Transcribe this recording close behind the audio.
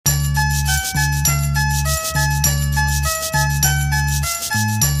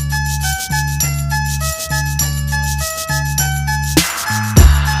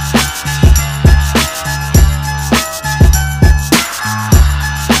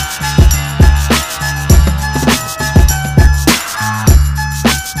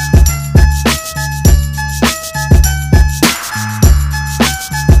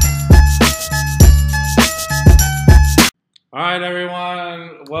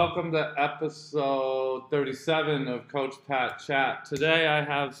welcome to episode 37 of Coach Pat Chat. Today I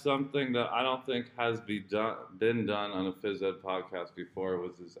have something that I don't think has been done on a phys ed podcast before,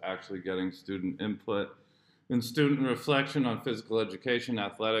 which is actually getting student input and student reflection on physical education,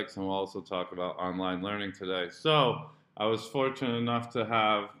 athletics, and we'll also talk about online learning today. So I was fortunate enough to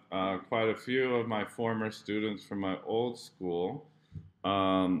have quite a few of my former students from my old school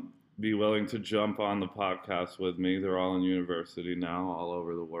be willing to jump on the podcast with me. They're all in university now, all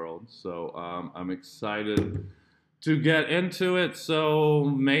over the world. So I'm excited to get into it. So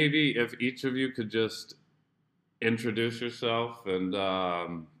maybe if each of you could just introduce yourself and I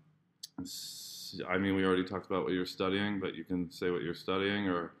mean, we already talked about what you're studying, but you can say what you're studying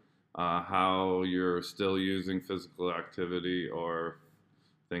or how you're still using physical activity or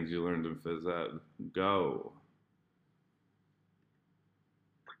things you learned in phys ed. Go.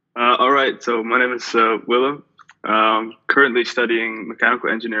 All right, so my name is Willem. Currently studying mechanical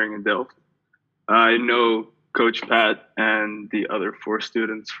engineering in Delft. I know Coach Pat and the other 4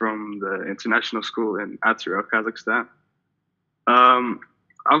 students from the international school in Atyrau, Kazakhstan.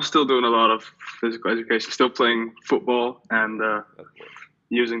 I'm still doing a lot of physical education, still playing football and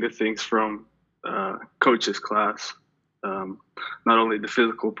using the things from coach's class. Not only the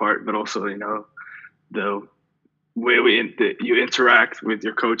physical part, but also, the way you interact with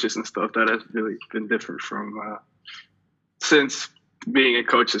your coaches and stuff. That has really been different from since being in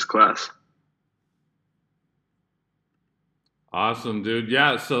coach's class. Awesome, dude.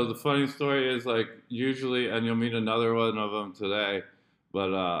 Yeah, so the funny story is, like, usually, and you'll meet another one of them today,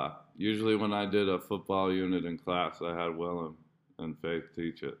 but usually when I did a football unit in class, I had Willem and Faith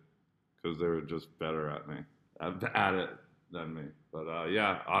teach it because they were just better at it than me. But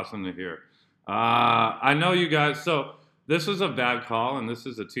yeah, awesome to hear. I know you guys, so this is a bad call, and this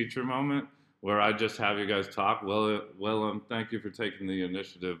is a teacher moment where I just have you guys talk. Willem, thank you for taking the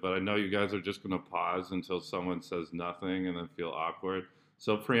initiative, but I know you guys are just going to pause until someone says nothing and then feel awkward.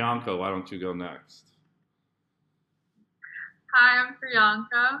 So Priyanka, why don't you go next? Hi, I'm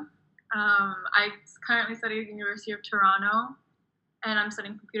Priyanka. I currently study at the University of Toronto, and I'm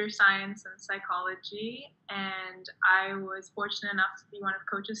studying computer science and psychology, and I was fortunate enough to be one of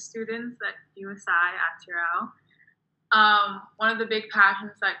Coach's students at USI Atyrau. One of the big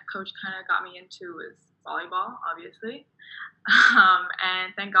passions that Coach kind of got me into was volleyball, obviously,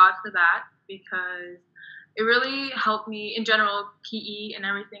 and thank God for that, because it really helped me, in general, PE and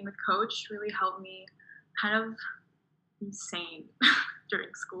everything with Coach really helped me kind of be sane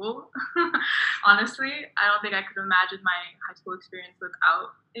during school. Honestly, I don't think I could imagine my high school experience without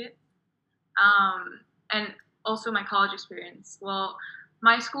it. And also my college experience. Well,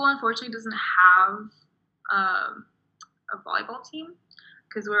 my school unfortunately doesn't have a volleyball team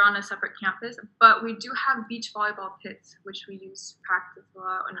because we're on a separate campus, but we do have beach volleyball pits, which we use to practice a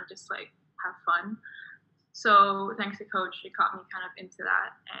lot and just like have fun. So thanks to Coach, it got me kind of into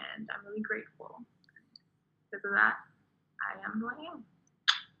that, and I'm really grateful. Because of that, I am who I am.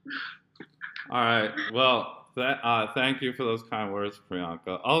 All right. Well, thank you for those kind words,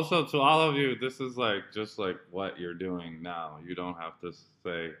 Priyanka. Also, to all of you, this is just like what you're doing now. You don't have to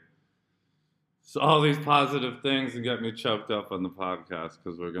say all these positive things and get me choked up on the podcast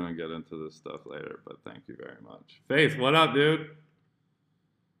because we're going to get into this stuff later. But thank you very much. Faith, what up, dude?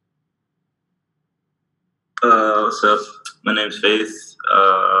 What's up? My name's Faith.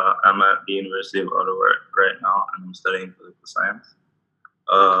 I'm at the University of Ottawa right now, and I'm studying political science.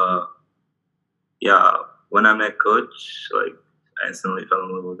 Yeah, when I met Coach, I instantly fell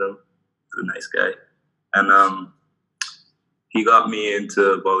in love with him. He's a nice guy, and he got me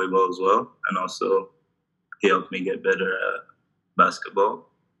into volleyball as well, and also he helped me get better at basketball.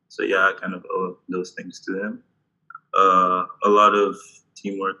 So yeah, I kind of owe those things to him. A lot of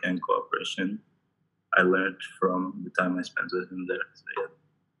teamwork and cooperation I learned from the time I spent with him there. So yeah.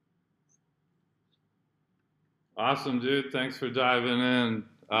 Awesome, dude. Thanks for diving in.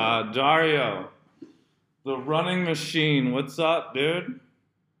 Dario, the running machine. What's up, dude?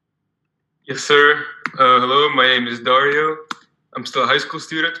 Yes, sir. Hello, my name is Dario. I'm still a high school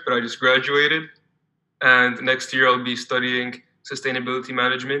student, but I just graduated. And next year I'll be studying sustainability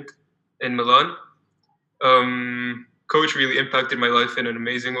management in Milan. Coach really impacted my life in an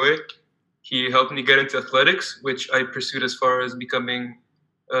amazing way. He helped me get into athletics, which I pursued as far as becoming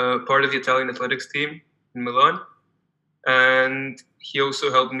part of the Italian athletics team in Milan. And he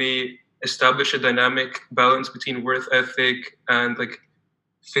also helped me establish a dynamic balance between work ethic and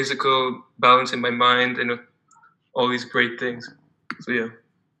physical balance in my mind and all these great things. So yeah.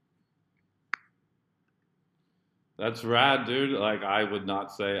 That's rad, dude. I would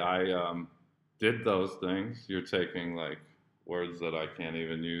not say I did those things. You're taking words that I can't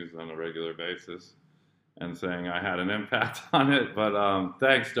even use on a regular basis, and saying I had an impact on it. But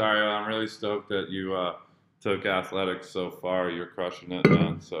thanks, Dario. I'm really stoked that you took athletics so far. You're crushing it,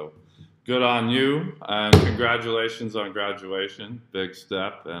 man. So good on you, and congratulations on graduation. Big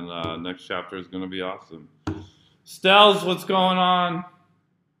step, and next chapter is going to be awesome. Stells, what's going on?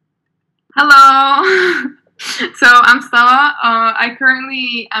 Hello. So I'm Stella. I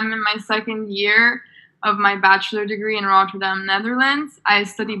currently am in my second year of my bachelor degree in Rotterdam, Netherlands. I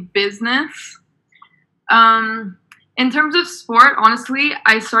study business. In terms of sport, honestly,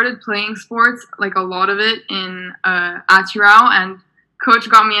 I started playing sports, like a lot of it, in Atirau, and coach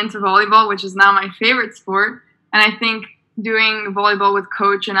got me into volleyball, which is now my favorite sport. And I think doing volleyball with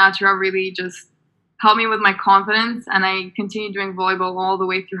coach in Atirau really just helped me with my confidence, and I continued doing volleyball all the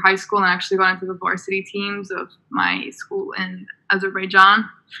way through high school, and actually got into the varsity teams of my school in Azerbaijan.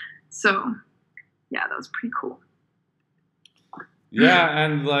 So yeah, that was pretty cool. Yeah,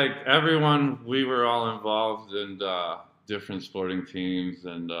 and like everyone, we were all involved in different sporting teams,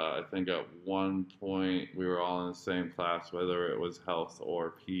 and I think at one point we were all in the same class, whether it was health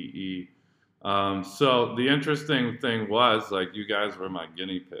or PE. So the interesting thing was, like, you guys were my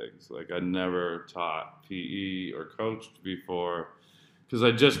guinea pigs. Like, I never taught PE or coached before because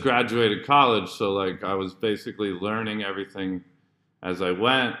I just graduated college. So, like, I was basically learning everything as I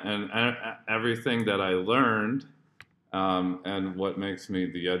went, and everything that I learned, and what makes me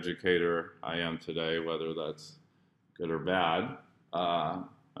the educator I am today, whether that's good or bad.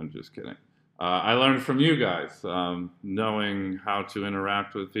 I'm just kidding. I learned from you guys, knowing how to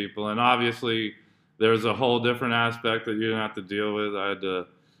interact with people. And obviously, there's a whole different aspect that you didn't have to deal with. I had to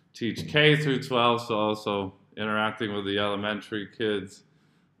teach K through 12, so also interacting with the elementary kids.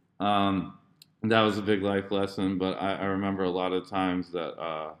 That was a big life lesson, but I remember a lot of times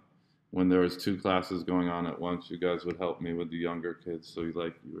that when there was two classes going on at once, you guys would help me with the younger kids. So you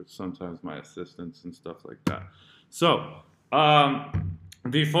were sometimes my assistants and stuff like that. So,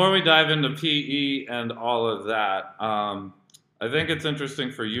 before we dive into PE and all of that, I think it's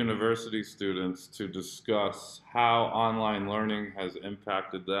interesting for university students to discuss how online learning has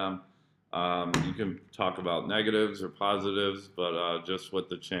impacted them. You can talk about negatives or positives, but just what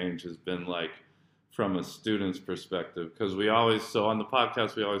the change has been like from a student's perspective. Because so on the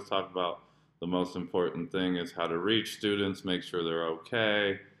podcast, we always talk about the most important thing is how to reach students, make sure they're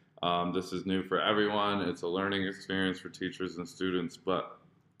okay. This is new for everyone. It's a learning experience for teachers and students, but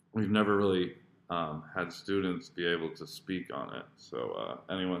we've never really had students be able to speak on it. So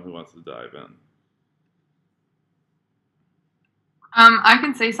anyone who wants to dive in. I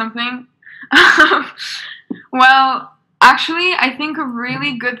can say something. Well, actually, I think a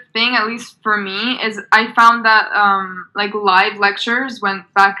really good thing, at least for me, is I found that like live lectures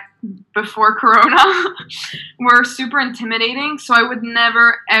went back before Corona were super intimidating. So I would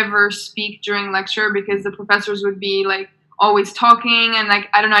never ever speak during lecture because the professors would be like always talking, and like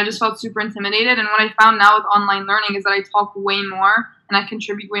I don't know, I just felt super intimidated. And what I found now with online learning is that I talk way more and I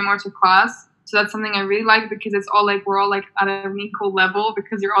contribute way more to class. So that's something I really like because it's all like we're all like at an equal level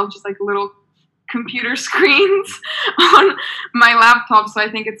because you're all just like little computer screens on my laptop. So I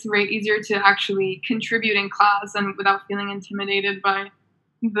think it's way easier to actually contribute in class and without feeling intimidated by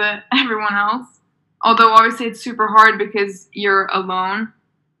everyone else. Although obviously it's super hard because you're alone.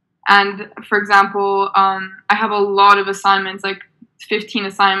 And for example, I have a lot of assignments, like 15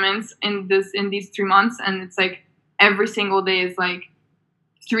 assignments in these 3 months, and it's like every single day is like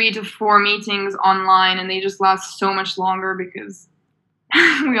 3 to 4 meetings online, and they just last so much longer because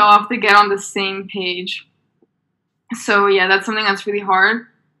we all have to get on the same page. So yeah, that's something that's really hard.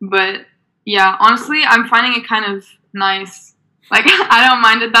 But yeah, honestly, I'm finding it kind of nice. Like, I don't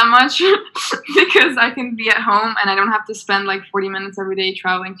mind it that much because I can be at home and I don't have to spend like 40 minutes every day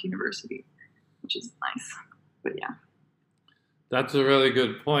traveling to university, which is nice. But yeah. That's a really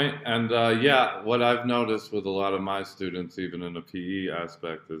good point. And yeah, what I've noticed with a lot of my students, even in the PE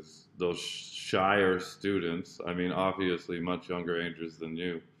aspect, is those shyer students, I mean, obviously much younger ages than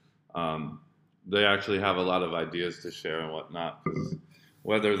you, they actually have a lot of ideas to share and whatnot. 'Cause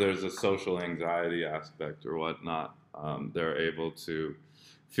whether there's a social anxiety aspect or whatnot, they're able to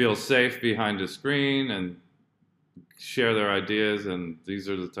feel safe behind a screen and share their ideas, and these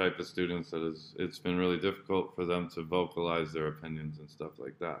are the type of students that it's been really difficult for them to vocalize their opinions and stuff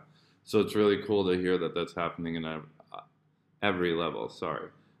like that. So it's really cool to hear that that's happening in every level. Sorry.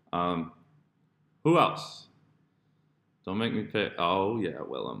 Who else? Don't make me pay. Oh yeah,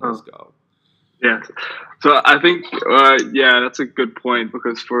 Willem, let's go. Yeah. So I think, yeah, that's a good point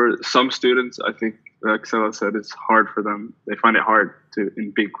because for some students, I think like Sela said, it's hard for them. They find it hard to,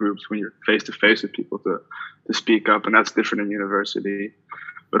 in big groups when you're face to face with people, to speak up, and that's different in university.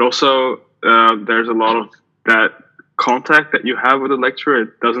 But also, there's a lot of that contact that you have with a lecturer.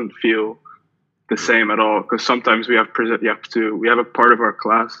 It doesn't feel the same at all, because sometimes we have a part of our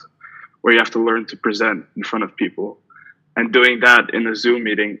class where you have to learn to present in front of people, and doing that in a Zoom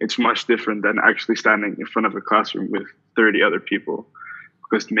meeting, it's much different than actually standing in front of a classroom with 30 other people.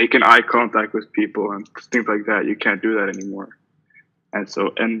 Because making eye contact with people and things like that, you can't do that anymore.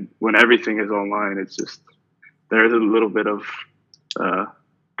 And when everything is online, it's just, there's a little bit of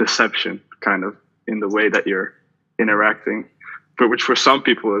deception kind of in the way that you're interacting, which for some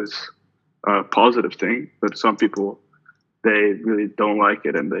people is a positive thing, but some people, they really don't like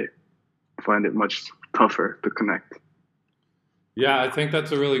it and they find it much tougher to connect. Yeah, I think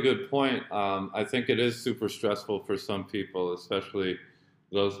that's a really good point. I think it is super stressful for some people, especially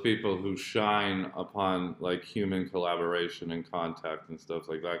those people who shine upon like human collaboration and contact and stuff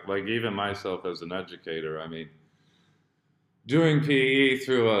like that. Like even myself as an educator, I mean, doing PE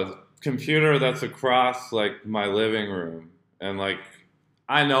through a computer that's across like my living room, and like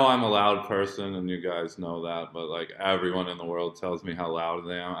I know I'm a loud person and you guys know that, but like everyone in the world tells me how loud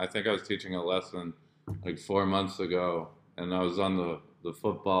they am. I think I was teaching a lesson like 4 months ago, and I was on the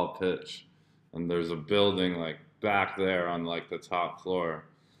football pitch, and there's a building like back there on like the top floor,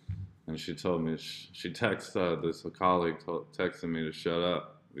 and she told me, she texted this colleague texted me to shut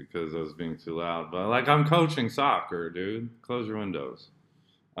up because I was being too loud. But like, I'm coaching soccer, dude. Close your windows.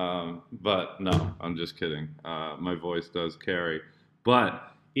 But no, I'm just kidding. My voice does carry.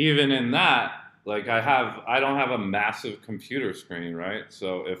 But even in that, like I don't have a massive computer screen, right?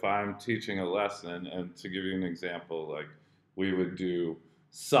 So if I'm teaching a lesson, and to give you an example, like we would do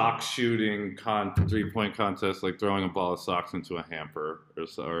sock shooting 3-point contest, like throwing a ball of socks into a hamper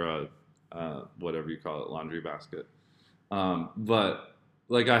or a whatever you call it, laundry basket. But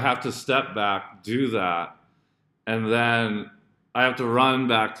like I have to step back, do that, and then I have to run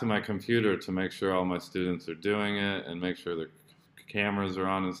back to my computer to make sure all my students are doing it and make sure their cameras are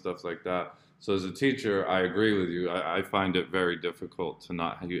on and stuff like that. So as a teacher, I agree with you. I find it very difficult to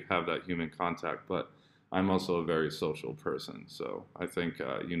not have that human contact, but I'm also a very social person, so I think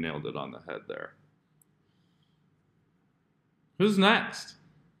you nailed it on the head there. Who's next?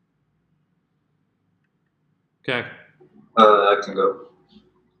 Okay. I can go.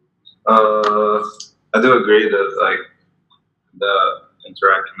 I do agree that like the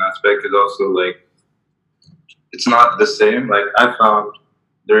interaction aspect is also like, it's not the same. Like I found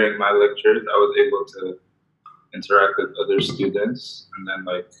during my lectures, I was able to interact with other students and then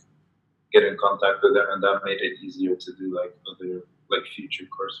like get in contact with them, and that made it easier to do like other like future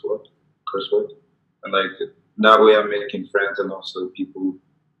coursework, and like that way I'm making friends and also people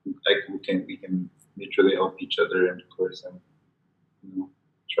who, like we can mutually help each other in the course and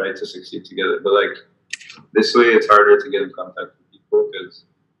try to succeed together. But like this way, it's harder to get in contact with people because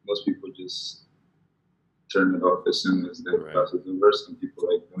most people just turn it off as soon as the class is over. Some people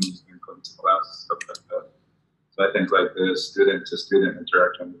like don't even come to class, stuff like that. So I think like the student-to-student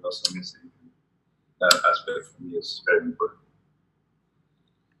interaction is also missing. That aspect for me is very important.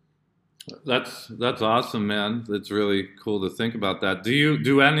 That's awesome, man. It's really cool to think about that. Do you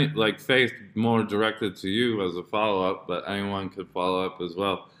do any like Faith, more directed to you as a follow-up, but anyone could follow up as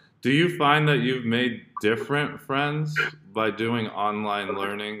well. Do you find that you've made different friends by doing online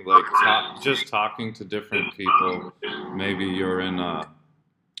learning, like just talking to different people? Maybe you're in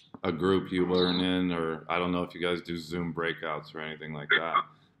a group you learn in, or I don't know if you guys do Zoom breakouts or anything like that.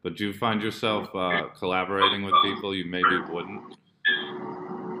 But do you find yourself collaborating with people you maybe wouldn't?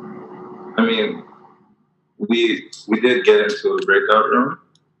 I mean, we did get into a breakout room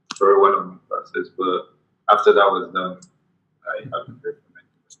for one of my classes, but after that was done, I haven't heard from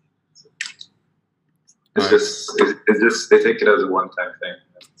anyone. It's just they take it as a one-time thing.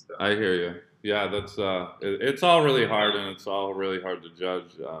 So. I hear you. Yeah, that's it's all really hard, and it's all really hard to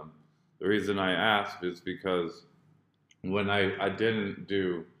judge. The reason I ask is because when I didn't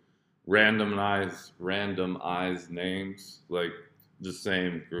do randomized names, like the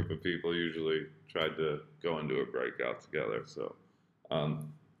same group of people usually tried to go into a breakout together. So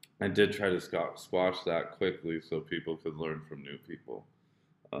I did try to squash that quickly so people could learn from new people.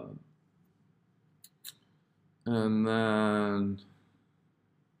 And then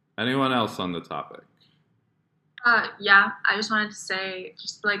anyone else on the topic? Yeah, I just wanted to say,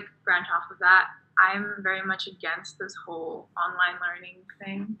 just like branch off of that, I'm very much against this whole online learning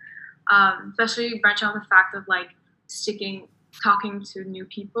thing, especially branch off the fact of like talking to new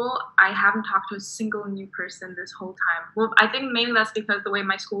people. I haven't talked to a single new person this whole time. Well, I think mainly that's because the way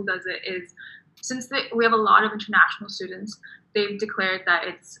my school does it is we have a lot of international students, they've declared that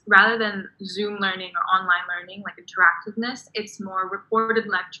it's rather than Zoom learning or online learning, like interactiveness, it's more recorded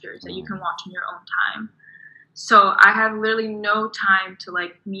lectures that you can watch in your own time. So I have literally no time to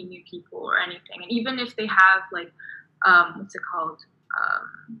like meet new people or anything. And even if they have like, what's it called,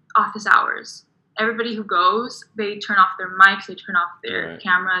 office hours, everybody who goes, they turn off their mics, they turn off their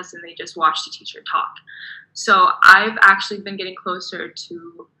cameras, and they just watch the teacher talk. So I've actually been getting closer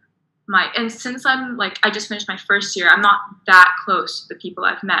to and since I'm like, I just finished my first year, I'm not that close to the people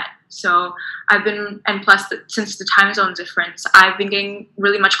I've met. So I've been, and plus since the time zone difference, I've been getting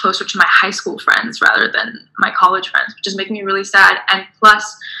really much closer to my high school friends rather than my college friends, which is making me really sad. And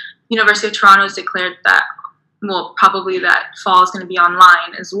plus, University of Toronto has declared that, well, probably that fall is going to be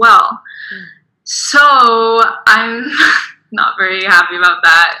online as well. So I'm not very happy about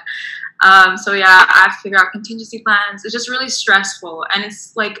that. So yeah, I have to figure out contingency plans. It's just really stressful, and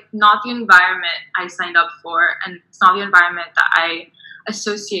it's like not the environment I signed up for, and it's not the environment that I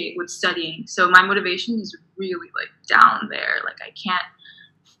associate with studying. So my motivation is really like down there. Like I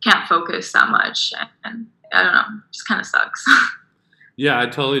can't focus that much, and I don't know, it just kind of sucks. Yeah, I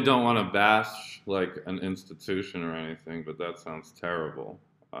totally don't want to bash like an institution or anything, but that sounds terrible.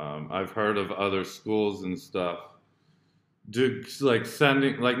 I've heard of other schools and stuff do like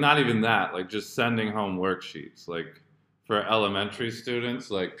sending, like not even that, like just sending home worksheets. Like for elementary students,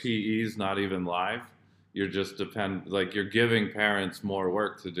 like PE's not even live. You're just like you're giving parents more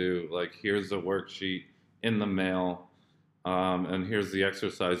work to do. Like here's a worksheet in the mail, and here's the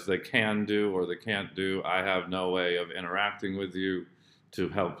exercise they can do or they can't do. I have no way of interacting with you to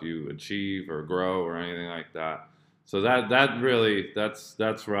help you achieve or grow or anything like that. So that really, that's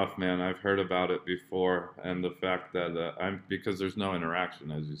rough, man. I've heard about it before, and the fact that because there's no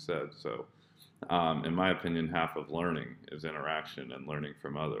interaction, as you said. So, in my opinion, half of learning is interaction and learning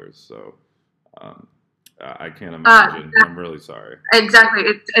from others. So, I can't imagine. I'm really sorry. Exactly,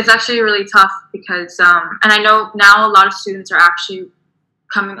 it's actually really tough because, and I know now a lot of students are actually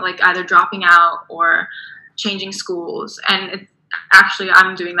coming, like either dropping out or changing schools, and actually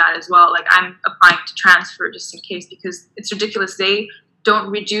I'm doing that as well. Like I'm applying to transfer just in case, because it's ridiculous. They don't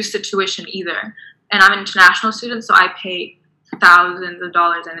reduce the tuition either, and I'm an international student, so I pay thousands of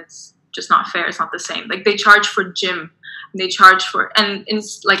dollars, and it's just not fair. It's not the same. Like they charge for gym, they charge for, and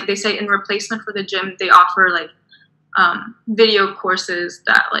it's like they say in replacement for the gym they offer like video courses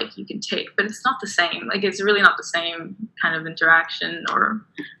that like you can take, but it's not the same. Like it's really not the same kind of interaction or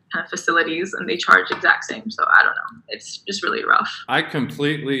kind of facilities, and they charge the exact same. So I don't know, it's just really rough. I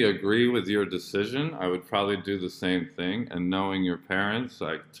completely agree with your decision. I would probably do the same thing, and knowing your parents,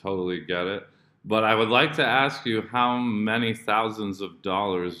 I totally get it. But I would like to ask you how many thousands of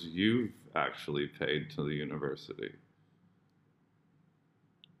dollars you've actually paid to the university.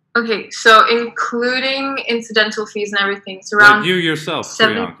 Okay, so including incidental fees and everything, it's around like you yourself,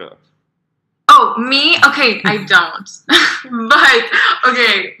 Priyanka. Oh, me? Okay, I don't. But,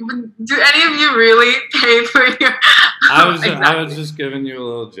 okay, do any of you really pay for your... I was just giving you a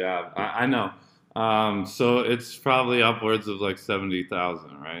little jab. I know. So it's probably upwards of like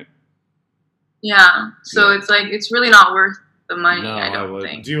 70,000, right? Yeah, so yeah. It's like, it's really not worth the money, no, I don't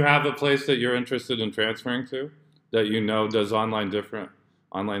think. Do you have a place that you're interested in transferring to that you know does online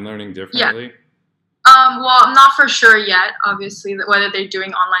learning differently? Yeah. Well, I'm not for sure yet, obviously, whether they're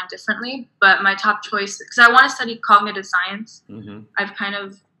doing online differently, but my top choice, because I want to study cognitive science. Mm-hmm. I've kind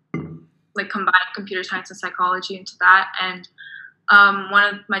of like combined computer science and psychology into that, and one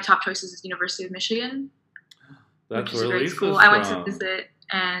of my top choices is University of Michigan. That's where Lisa's cool. from. I went to visit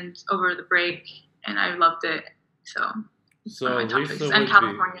and over the break, and I loved it. So Lisa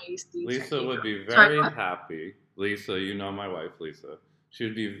would be very happy. Lisa, you know my wife, Lisa. She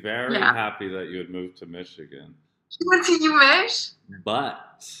would be very happy that you had moved to Michigan. She went to UMich?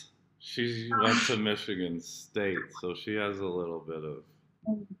 But she went to Michigan State, so she has a little bit of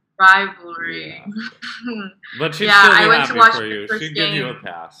rivalry. Yeah. But she'd still be happy for you. She'd give you a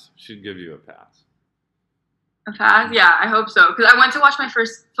pass. She'd give you a pass. A pass? Yeah, I hope so. Because I went to watch my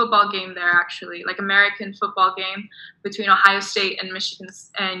first football game there, actually, like American football game between Ohio State and Michigan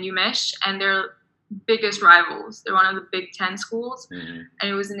and UMich, and they're biggest rivals. They're one of the Big Ten schools, and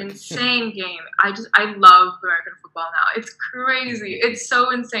it was an insane game. I love American football now. It's crazy. It's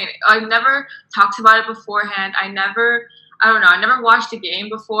so insane. I've never talked about it beforehand. I never watched a game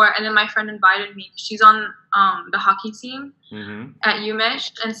before, and then my friend invited me. She's on the hockey team at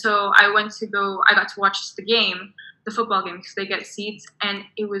UMich, and so I got to watch the game, the football game, because they get seats, and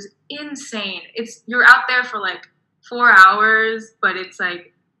it was insane. You're out there for like 4 hours, but it's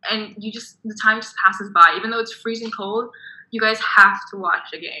like, and the time just passes by. Even though it's freezing cold, you guys have to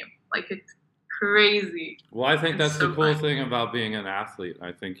watch a game. Like, it's crazy. Well, I think It's that's so the cool fun. thing about being an athlete.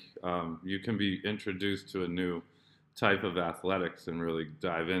 I think you can be introduced to a new type of athletics and really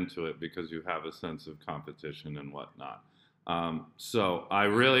dive into it because you have a sense of competition and whatnot. So I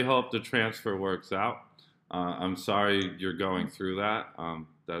really hope the transfer works out. I'm sorry you're going through that.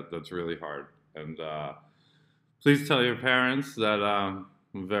 That's really hard. And please tell your parents that I'm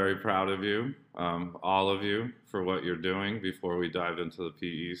very proud of you, all of you, for what you're doing before we dive into the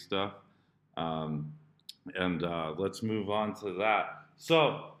PE stuff. Um, and let's move on to that.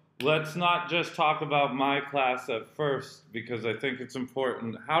 So let's not just talk about my class at first because I think it's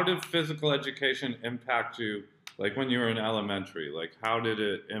important. How did physical education impact you, like when you were in elementary? Like, how did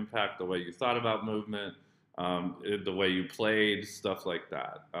it impact the way you thought about movement, the way you played, stuff like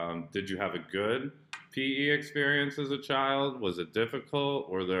that? Did you have a good PE experience as a child? Was it difficult?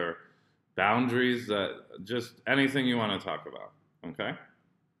 Were there boundaries that just anything you want to talk about? Okay.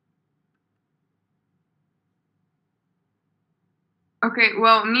 Okay,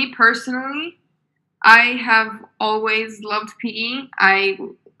 well, me personally, I have always loved PE.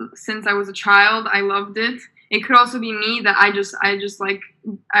 Since I was a child, I loved it. It could also be me that I just like,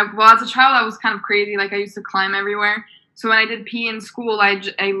 well, as a child, I was kind of crazy. Like, I used to climb everywhere. So when I did PE in school, I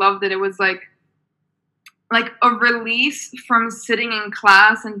loved it. It was like a release from sitting in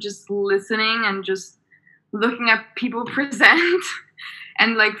class and just listening and just looking at people present.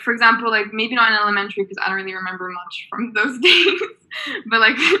 And like, for example, like maybe not in elementary because I don't really remember much from those days, but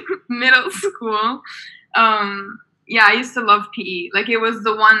like middle school, yeah, I used to love PE. Like it was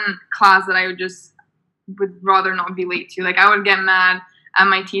the one class that I would rather not be late to. Like I would get mad at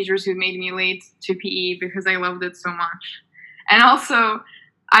my teachers who made me late to PE because I loved it so much. And also,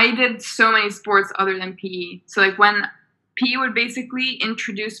 I did so many sports other than PE. So like when PE would basically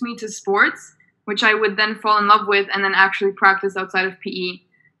introduce me to sports, which I would then fall in love with and then actually practice outside of PE.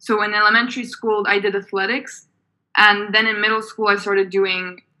 So in elementary school, I did athletics. And then in middle school, I started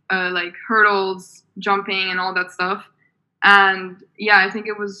doing like hurdles, jumping, and all that stuff. And yeah, I think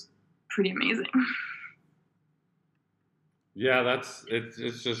it was pretty amazing. Yeah,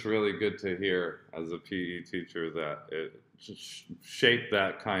 it's just really good to hear as a PE teacher that it shaped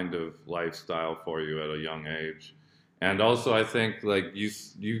that kind of lifestyle for you at a young age. And also, I think like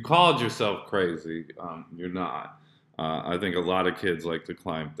you called yourself crazy. You're not. I think a lot of kids like to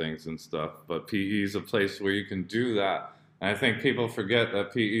climb things and stuff, but PE is a place where you can do that. And I think people forget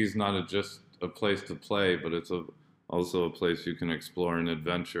that PE is not just a place to play, but it's also a place you can explore and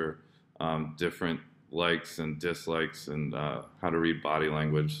adventure different likes and dislikes and how to read body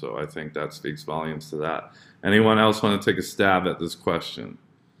language. So I think that speaks volumes to that. Anyone else want to take a stab at this question?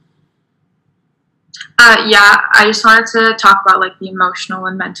 Yeah, I just wanted to talk about like the emotional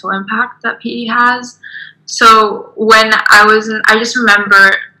and mental impact that PE has. So when I just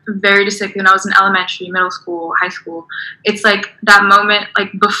remember very distinctly when I was in elementary, middle school, high school, it's like that moment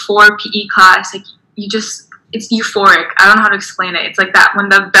like before PE class, like it's euphoric. I don't know how to explain it. It's like that when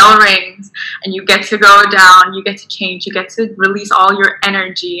the bell rings and you get to go down, you get to change, you get to release all your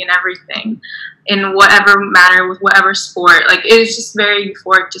energy and everything in whatever manner with whatever sport. Like it was just very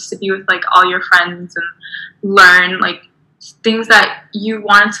euphoric just to be with like all your friends and learn like things that you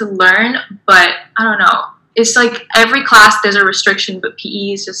wanted to learn, but I don't know. It's like every class there's a restriction, but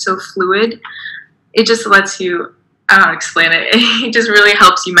PE is just so fluid. It just lets you, I don't know how to explain it. It just really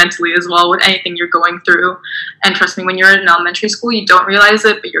helps you mentally as well with anything you're going through. And trust me, when you're in elementary school, you don't realize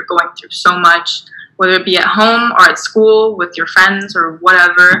it, but you're going through so much, whether it be at home or at school with your friends or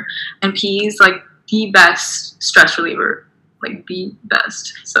whatever. And PE is like the best stress reliever, like the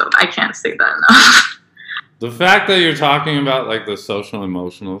best. So I can't say that enough. The fact that you're talking about like the social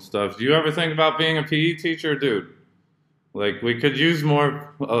emotional stuff, do you ever think about being a PE teacher, dude? Like we could use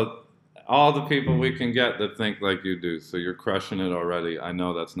more all the people we can get that think like you do. So you're crushing it already. I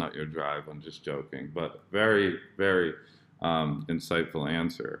know that's not your drive. I'm just joking, but very, very insightful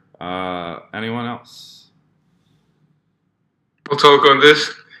answer. Anyone else? I'll talk on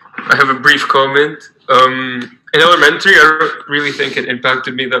this. I have a brief comment. In elementary, I don't really think it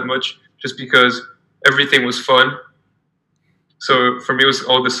impacted me that much just because everything was fun. So for me, it was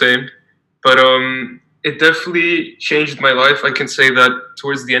all the same. But it definitely changed my life. I can say that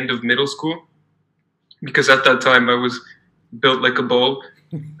towards the end of middle school, because at that time I was built like a ball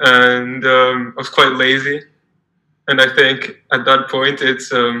and I was quite lazy. And I think at that point,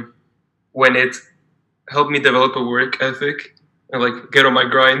 it's when it helped me develop a work ethic and like get on my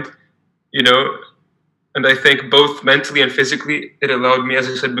grind, you know. And I think both mentally and physically, it allowed me, as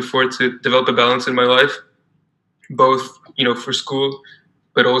I said before, to develop a balance in my life, both, you know, for school,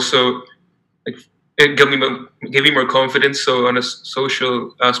 but also like it gave me more confidence. So on a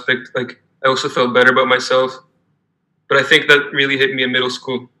social aspect, like I also felt better about myself. But I think that really hit me in middle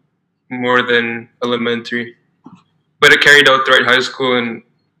school more than elementary. But it carried out throughout high school, and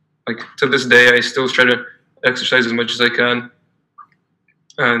like to this day, I still try to exercise as much as I can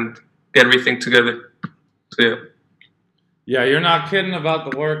and get everything together. So yeah. Yeah, you're not kidding about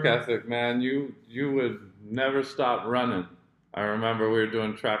the work ethic, man. You would never stop running. I remember we were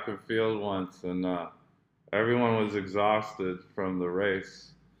doing track and field once, and everyone was exhausted from the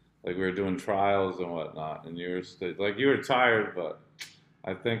race. Like we were doing trials and whatnot, and you were tired, but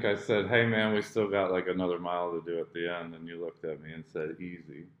I think I said, "Hey, man, we still got like another mile to do at the end," and you looked at me and said,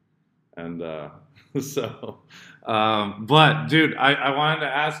 "Easy." And but dude, I wanted to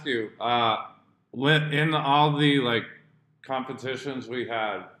ask you, in all the like competitions we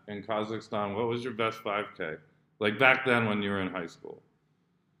had in Kazakhstan, what was your best 5K? Like back then when you were in high school.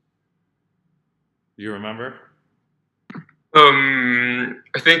 You remember?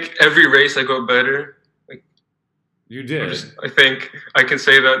 I think every race I got better. Like you did. I think I can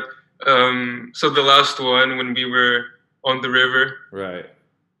say that. So the last one when we were on the river. Right.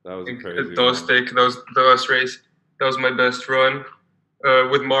 That was a crazy at Dostik, that was the last race. That was my best run.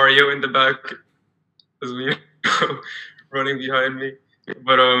 With Mario in the back, as we running behind me.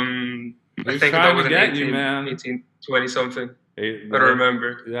 But I think that was 18, 20 something. I don't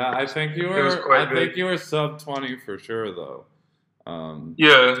remember. Yeah, I think you were. I think you were sub 20 for sure, though.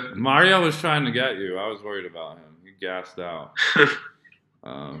 Yeah. Mario was trying to get you. I was worried about him. He gassed out.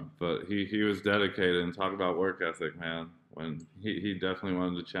 But he was dedicated, and talk about work ethic, man. When he definitely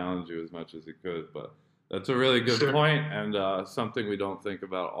wanted to challenge you as much as he could. But that's a really good point, and something we don't think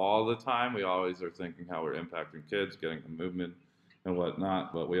about all the time. We always are thinking how we're impacting kids, getting the movement and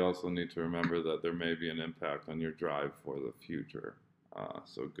whatnot, but we also need to remember that there may be an impact on your drive for the future.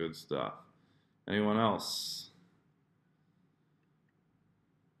 So good stuff. Anyone else?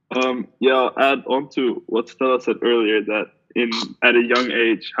 Yeah, I'll add on to what Stella said earlier, that at a young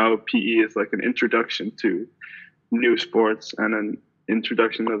age, how PE is like an introduction to new sports and an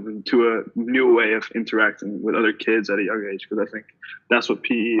introduction to a new way of interacting with other kids at a young age. Because I think that's what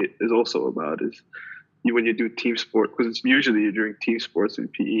PE is also about, is when you do team sport, because it's usually you're doing team sports in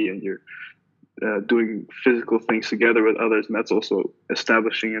PE and you're doing physical things together with others, and that's also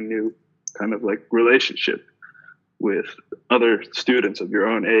establishing a new kind of like relationship with other students of your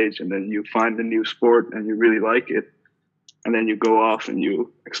own age. And then you find a new sport and you really like it, and then you go off and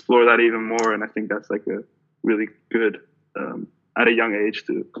you explore that even more. And I think that's like a really good at a young age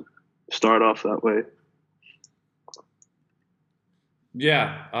to start off that way.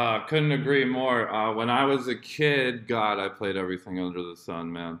 Yeah, couldn't agree more. When I was a kid, God, I played everything under the sun,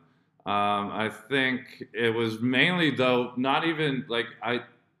 man. I think it was mainly, though, not even like I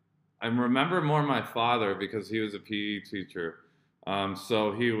remember more my father, because he was a PE teacher.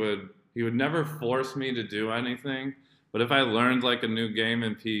 So he would never force me to do anything. But if I learned like a new game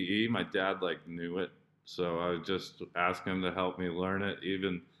in PE, my dad like knew it. So I would just ask him to help me learn it.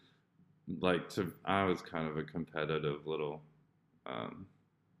 Even like I was kind of a competitive little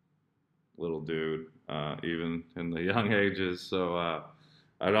dude, even in the young ages. So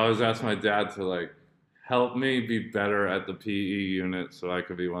I'd always ask my dad to like help me be better at the PE unit so I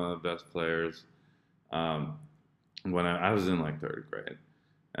could be one of the best players when I was in like third grade.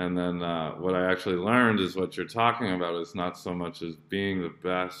 And then what I actually learned is what you're talking about is not so much as being the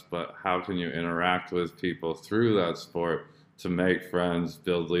best, but how can you interact with people through that sport to make friends,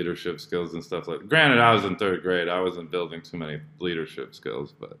 build leadership skills and stuff like that. Granted, I was in third grade. I wasn't building too many leadership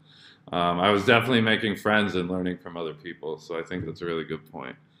skills, but I was definitely making friends and learning from other people. So I think that's a really good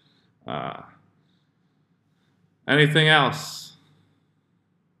point. Anything else?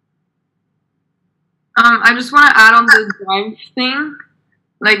 I just want to add on the drive thing,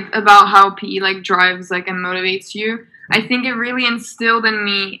 like about how PE like drives like and motivates you. I think it really instilled in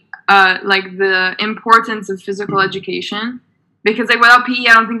me like the importance of physical education, because like without PE,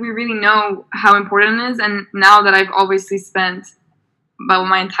 I don't think we really know how important it is. And now that I've obviously spent about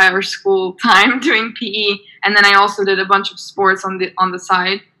my entire school time doing PE, and then I also did a bunch of sports on the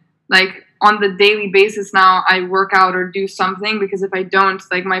side, like on the daily basis now I work out or do something, because if I don't,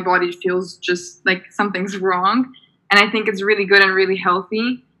 like my body feels just like something's wrong. And I think it's really good and really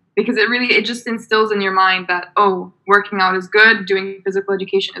healthy, because it just instills in your mind that, oh, working out is good, doing physical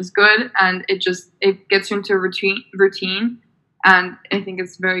education is good, and it gets you into a routine. And I think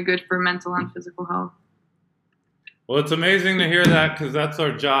it's very good for mental and physical health. Well, it's amazing to hear that, because that's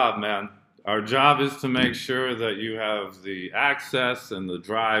our job, man. Our job is to make sure that you have the access and the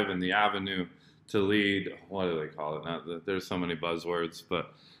drive and the avenue to lead. What do they call it now? There's so many buzzwords,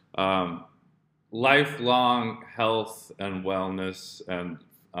 but lifelong health and wellness and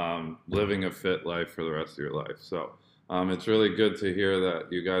living a fit life for the rest of your life. So it's really good to hear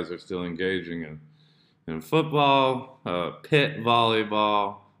that you guys are still engaging in football, pit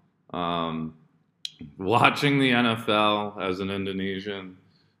volleyball, watching the NFL as an Indonesian.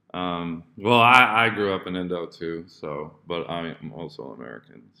 Well, I grew up in Indo too, but I'm also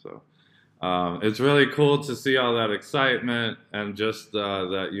American. So it's really cool to see all that excitement and just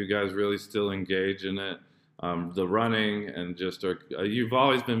that you guys really still engage in it. The running and just you've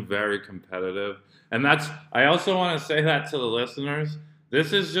always been very competitive. And I also want to say that to the listeners.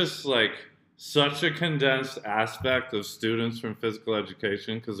 This is just like such a condensed aspect of students from physical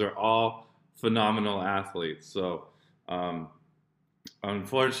education because they're all phenomenal athletes. So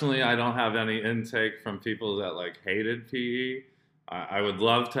unfortunately, I don't have any intake from people that like hated PE. I would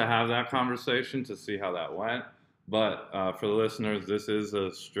love to have that conversation to see how that went. But for the listeners, this is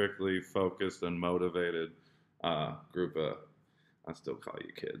a strictly focused and motivated group of, I still call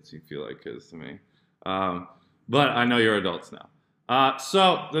you kids. You feel like kids to me. But I know you're adults now.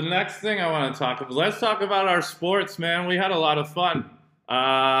 So the next thing I want to talk about, let's talk about our sports, man. We had a lot of fun.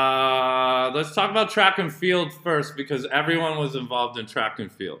 Let's talk about track and field first because everyone was involved in track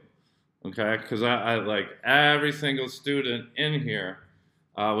and field. Okay, because I like every single student in here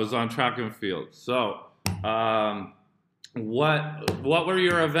was on track and field. So, what were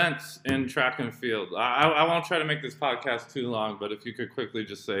your events in track and field? I won't try to make this podcast too long, but if you could quickly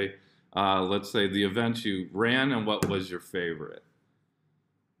just say, let's say the events you ran and what was your favorite.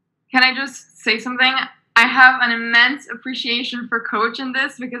 Can I just say something? I have an immense appreciation for Coach in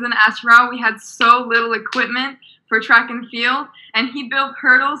this because in Astrow we had so little equipment for track and field, and he built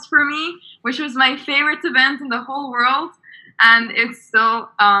hurdles for me, which was my favorite event in the whole world, and it's still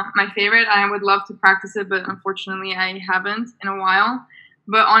my favorite. I would love to practice it, but unfortunately I haven't in a while.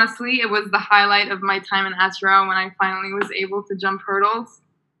 But honestly, it was the highlight of my time in Astrow when I finally was able to jump hurdles.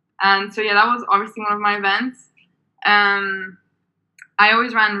 And so yeah, that was obviously one of my events. I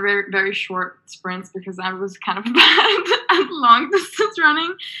always ran very, very short sprints because I was kind of bad at long distance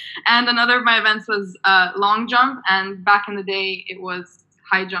running. And another of my events was long jump. And back in the day, it was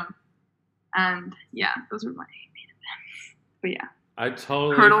high jump. And yeah, those were my main events. But yeah. I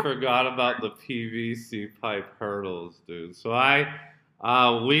totally forgot about the PVC pipe hurdles, dude. So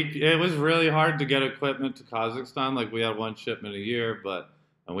it was really hard to get equipment to Kazakhstan. Like we had one shipment a year,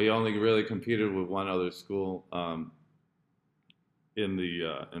 and we only really competed with one other school. In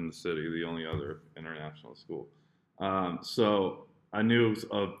the city, the only other international school. So I knew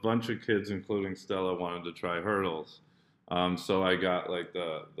a bunch of kids, including Stella, wanted to try hurdles. So I got like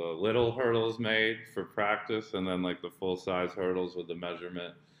the little hurdles made for practice, and then like the full size hurdles with the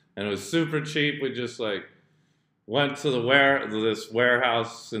measurement. And it was super cheap. We just like went to this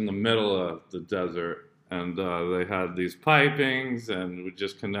warehouse in the middle of the desert. And they had these pipings, and we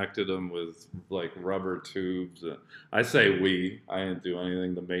just connected them with like rubber tubes. I say I didn't do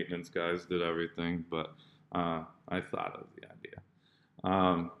anything. The maintenance guys did everything, but I thought of the idea.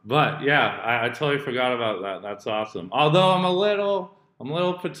 But yeah, I totally forgot about that. That's awesome. Although I'm a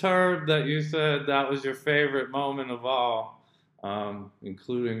little perturbed that you said that was your favorite moment of all,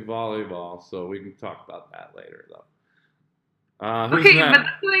 including volleyball. So we can talk about that later, though. Okay, but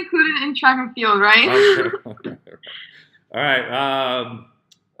that's not included in track and field, right? Okay. All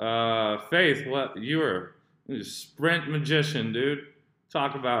right. Faith, you're a sprint magician, dude.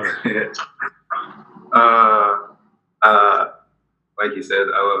 Talk about it. Like you said,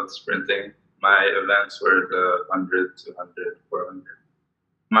 I love sprinting. My events were the 100, 200, 400.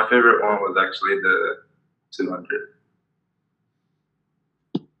 My favorite one was actually the 200.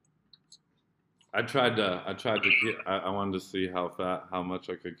 I wanted to see how much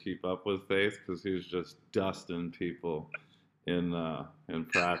I could keep up with Faith because he was just dusting people in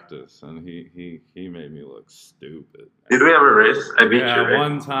practice, and he made me look stupid. Did we ever race? I beat you, right?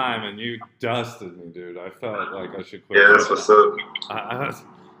 One time, and you dusted me, dude. I felt like I should quit. Yeah, that's what's up.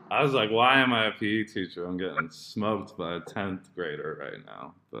 I was like, why am I a PE teacher? I'm getting smoked by a 10th grader right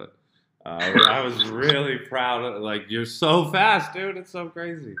now. But I was really proud of, like, you're so fast, dude. It's so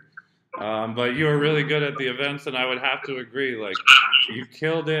crazy. But you were really good at the events, and I would have to agree, like, you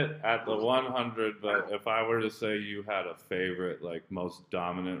killed it at the 100, but if I were to say you had a favorite, like, most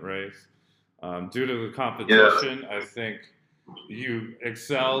dominant race, due to the competition, I think you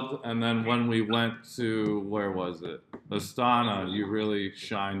excelled, and then when we went to, where was it? Astana, you really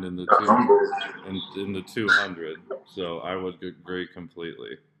shined in the 200, so I would agree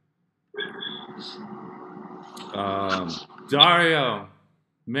completely. Dario,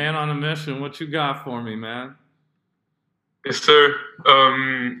 man on a mission, what you got for me, man? Yes, sir.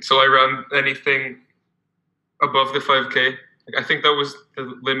 So I ran anything above the 5K I think that was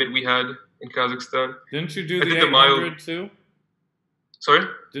the limit we had in Kazakhstan. Didn't you do I the did the mile. 800 too? Sorry?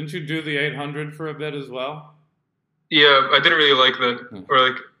 Didn't you do the 800 for a bit as well? Yeah, I didn't really like that. Or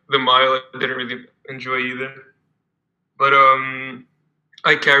like the mile, I didn't really enjoy either. But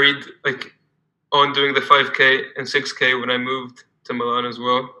I carried like on doing the 5K and 6K when I moved to Milan as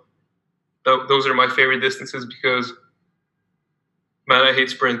well. Those are my favorite distances because, man, I hate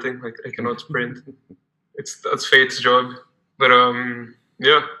sprinting. Like I cannot sprint. That's fate's job. But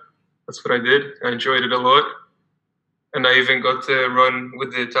yeah, that's what I did. I enjoyed it a lot, and I even got to run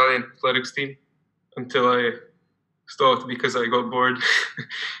with the Italian athletics team until I stopped because I got bored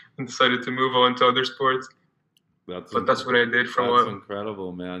and decided to move on to other sports. That's what I did for a while. That's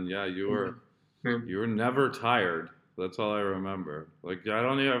incredible, man. Yeah, you were never tired. That's all I remember. Like, I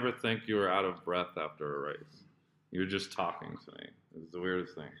don't ever think you were out of breath after a race. You were just talking to me. It's the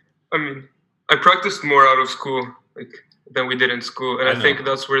weirdest thing. I mean, I practiced more out of school than we did in school, and I think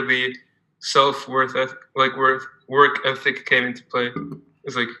that's where the self-worth, work ethic came into play.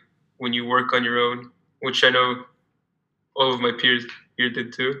 It's like when you work on your own, which I know all of my peers here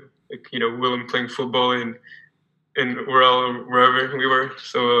did too. Like, you know, Willem playing football in wherever we were.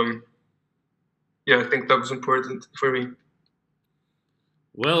 So yeah, I think that was important for me.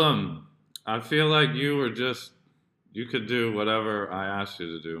 Willem, I feel like you could do whatever I asked you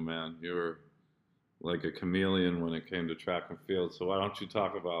to do, man. You were like a chameleon when it came to track and field. So why don't you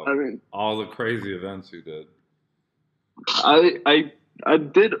talk about all the crazy events you did? I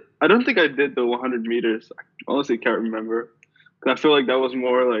did. I don't think I did the 100 meters. I honestly can't remember. I feel like that was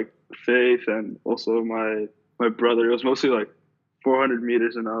more like Faith and also my brother. It was mostly like 400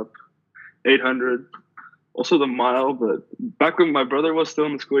 meters and up, 800, also the mile. But back when my brother was still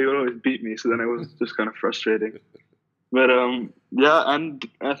in the school, he would always beat me. So then it was just kind of frustrating. But yeah, and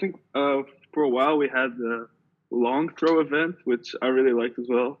I think for a while we had the long throw event, which I really liked as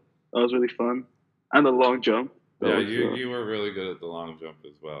well. That was really fun, and the long jump. Yeah, you were really good at the long jump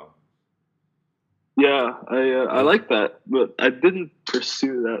as well. Yeah, I like that, but I didn't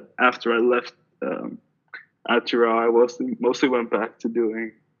pursue that after I left Atura. I mostly went back to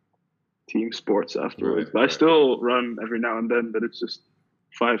doing team sports afterwards. But I still run every now and then, but it's just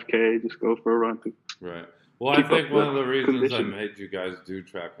 5K, just go for a run. Right. Well, I think one of the reasons I made you guys do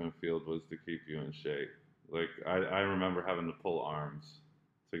track and field was to keep you in shape. Like, I remember having to pull arms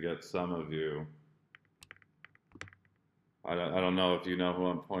to get some of you. I don't know if you know who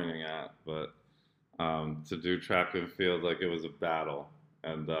I'm pointing at, but to do track and field, like, it was a battle.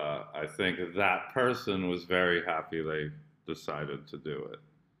 And I think that person was very happy they decided to do it.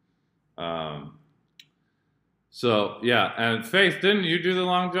 So, yeah. And Faith, didn't you do the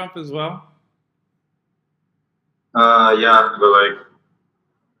long jump as well? Yeah, but like,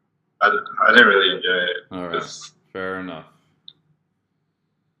 I didn't really enjoy it. All right, fair enough.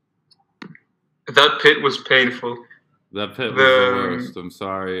 That pit was painful. That pit was the worst. I'm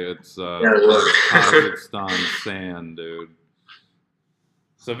sorry, it's Kazakhstan sand, dude.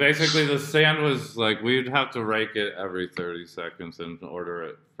 So basically, the sand was like we'd have to rake it every 30 seconds in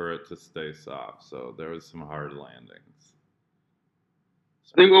order for it to stay soft. So there was some hard landings.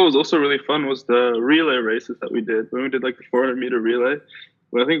 I think what was also really fun was the relay races that we did. When we did like the 400-meter relay,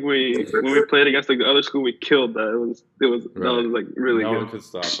 but I think when we played against like the other school, we killed that. That was like really good. No one could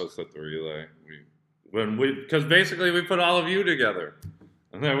stop us at the relay. Because basically we put all of you together,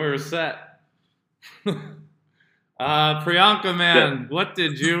 and then we were set. Priyanka, man, what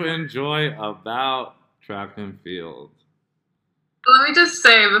did you enjoy about track and field? Let me just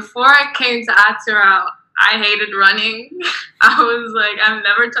say, before I came to Atura, I hated running. I was like, I'm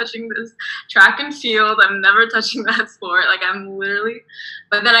never touching this track and field. I'm never touching that sport. Like, I'm literally.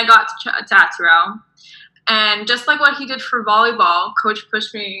 But then I got to Atura. And just like what he did for volleyball, coach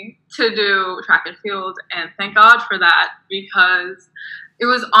pushed me to do track and field. And thank God for that, because it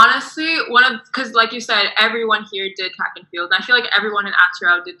was honestly because like you said, everyone here did track and field. And I feel like everyone in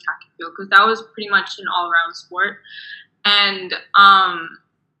Atura did track and field because that was pretty much an all-around sport. And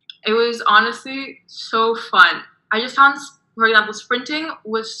it was honestly so fun. I just found, for example, sprinting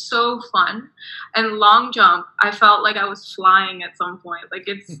was so fun. And long jump, I felt like I was flying at some point. Like,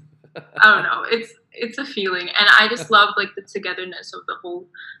 it's, I don't know, it's a feeling. And I just love, like, the togetherness of the whole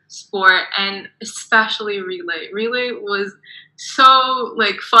sport, and especially relay. Relay was so,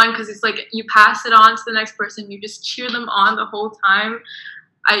 like, fun because it's like you pass it on to the next person. You just cheer them on the whole time.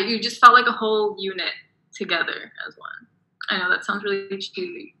 You just felt like a whole unit together as one. I know that sounds really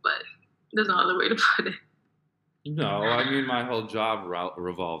cheesy, but there's no other way to put it. No, I mean, my whole job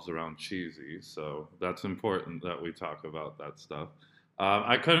revolves around cheesy, so that's important that we talk about that stuff.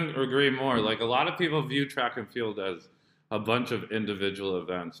 I couldn't agree more. Like, a lot of people view track and field as a bunch of individual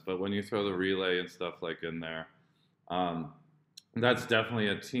events, but when you throw the relay and stuff like in there, that's definitely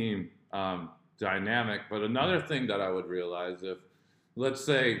a team dynamic. But another thing that I would realize, if let's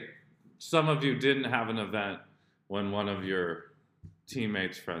say some of you didn't have an event when one of your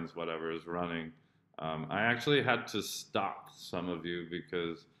teammates, friends, whatever, is running, I actually had to stop some of you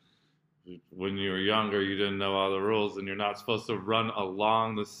because when you were younger, you didn't know all the rules, and you're not supposed to run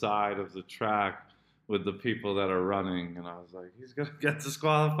along the side of the track with the people that are running. And I was like, he's going to get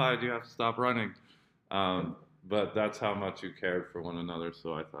disqualified. You have to stop running. But that's how much you cared for one another,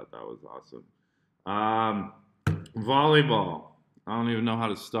 so I thought that was awesome. Volleyball. I don't even know how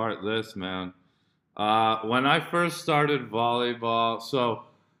to start this, man. When I first started volleyball, so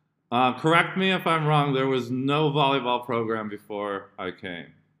correct me if I'm wrong, there was no volleyball program before I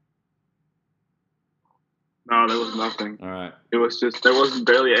came. No, there was nothing. All right. It was just, there wasn't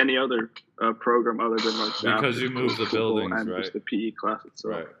barely any other program other than like the because you moved the buildings, and right? just the PE class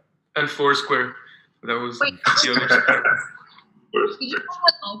itself. Right. And Foursquare. That was Wait. the other. Did you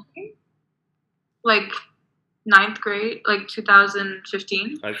come like ninth grade, like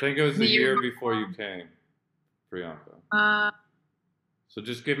 2015? I think it was the year before you came, Priyanka. So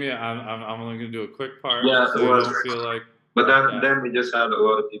just give me. I'm only gonna do a quick part. Yeah, so it you was. don't feel like. But then we just had a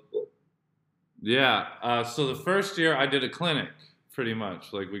lot of people. Yeah. So the first year I did a clinic, pretty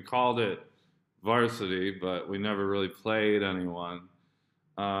much. Like we called it varsity, but we never really played anyone.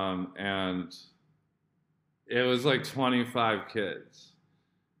 And it was like 25 kids.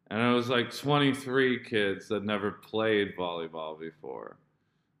 And it was like 23 kids that never played volleyball before.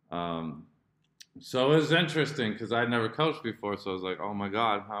 So it was interesting because I'd never coached before. So I was like, oh my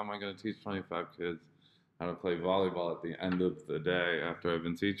God, how am I going to teach 25 kids how to play volleyball at the end of the day after I've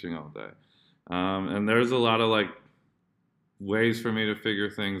been teaching all day? And there's a lot of like ways for me to figure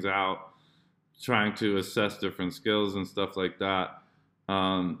things out, trying to assess different skills and stuff like that.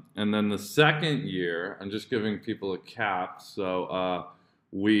 And then the second year, I'm just giving people a cap. So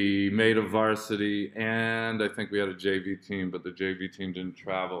we made a varsity, and I think we had a JV team, but the JV team didn't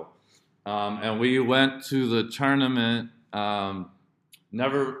travel. And we went to the tournament.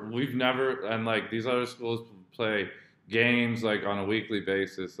 We've never, and like these other schools play games like on a weekly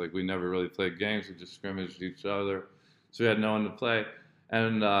basis. Like we never really played games. We just scrimmaged each other. So we had no one to play.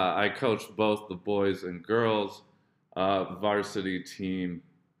 And I coached both the boys and girls varsity team.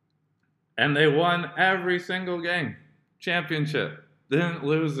 And they won every single game. Championship. Didn't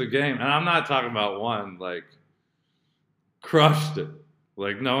lose a game. And I'm not talking about one, like crushed it.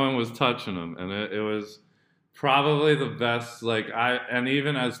 Like no one was touching them. And it was probably the best, and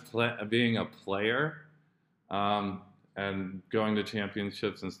even as being a player, and going to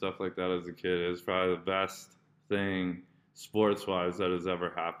championships and stuff like that as a kid is probably the best thing sports-wise that has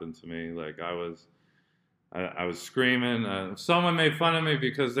ever happened to me. Like I was screaming. Someone made fun of me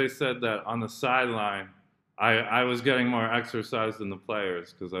because they said that on the sideline, I was getting more exercise than the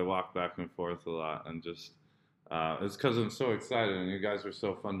players because I walked back and forth a lot, and just it's because I'm so excited and you guys are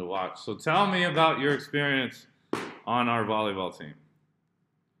so fun to watch. So tell me about your experience on our volleyball team.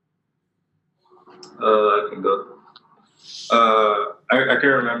 I can go. I can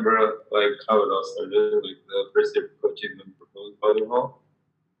remember like how it all started. Like the first year coaching and proposed volleyball.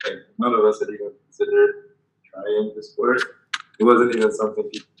 Like none of us had even considered trying the sport. It wasn't even something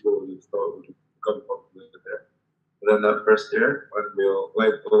people would have thought would become popular there. And then that first year, when we all,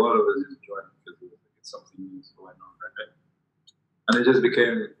 like a lot of us just joined because it was like it's something new going on, right? And it just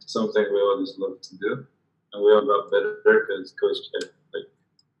became something we all just loved to do. And we all got better because Coach kept like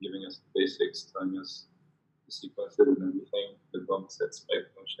giving us the basics, telling us the sequences and everything, the bump set,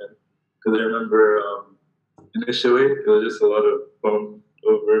 spike motion. Because I remember initially it was just a lot of bump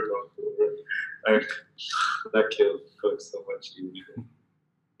over. Like that killed Coach so much.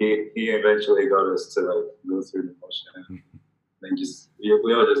 He eventually got us to like go through the motion, and then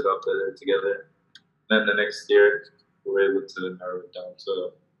we all just got better together. Then the next year we were able to narrow it down to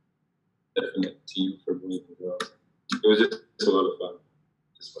a definite team for boys and girls. It was just a lot of fun.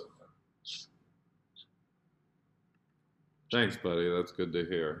 Thanks, buddy. That's good to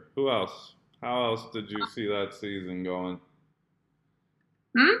hear. Who else? How else did you see that season going?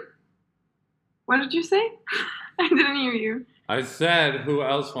 What did you say? I didn't hear you. I said, who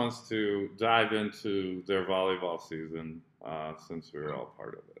else wants to dive into their volleyball season since we were all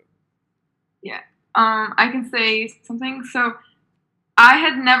part of it? Yeah. I can say something. So I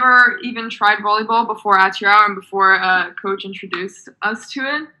had never even tried volleyball before Atirao and before Coach introduced us to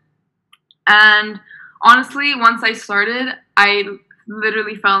it. And honestly, once I started, I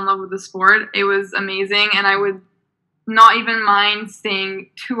literally fell in love with the sport. It was amazing, and I would not even mind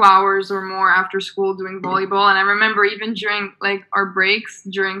staying 2 hours or more after school doing volleyball. And I remember even during like our breaks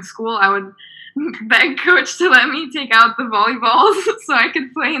during school, I would beg coach to let me take out the volleyballs so I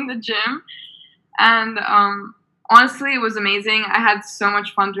could play in the gym. And honestly, it was amazing. I had so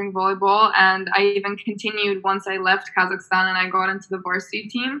much fun doing volleyball, and I even continued once I left Kazakhstan and I got into the varsity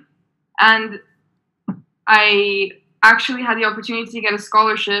team. And I actually had the opportunity to get a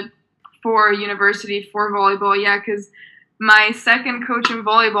scholarship for university for volleyball. Yeah, because my second coach in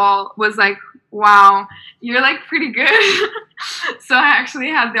volleyball was like, wow, you're like pretty good. So I actually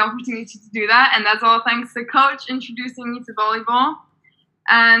had the opportunity to do that, and that's all thanks to coach introducing me to volleyball.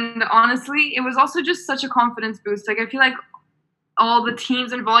 And honestly, it was also just such a confidence boost. Like, I feel like all the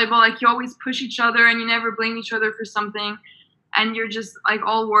teams in volleyball, like, you always push each other and you never blame each other for something. And you're just, like,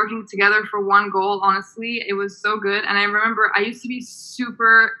 all working together for one goal. Honestly, it was so good. And I remember I used to be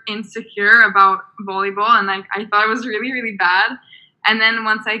super insecure about volleyball. And, like, I thought it was really, really bad. And then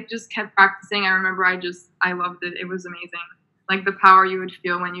once I just kept practicing, I remember I loved it. It was amazing. Like, the power you would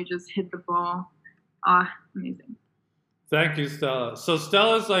feel when you just hit the ball. Amazing. Thank you, Stella. So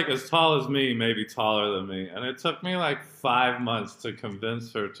Stella's like as tall as me, maybe taller than me. And it took me like 5 months to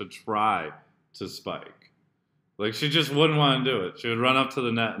convince her to try to spike. Like, she just wouldn't want to do it. She would run up to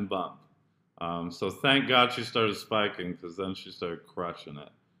the net and bump. So thank God she started spiking, because then she started crushing it.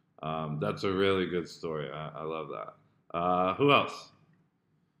 That's a really good story. I love that. Who else?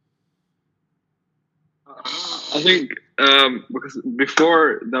 I think because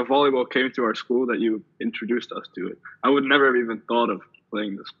before the volleyball came to our school that you introduced us to it, I would never have even thought of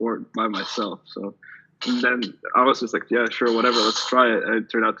playing the sport by myself. So and then I was just like, yeah, sure, whatever, let's try it. And it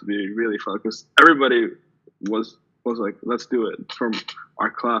turned out to be really fun because everybody was like, let's do it, from our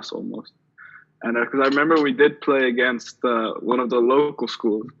class almost. And because I remember we did play against one of the local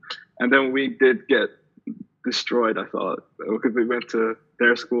schools, and then we did get destroyed, I thought, because we went to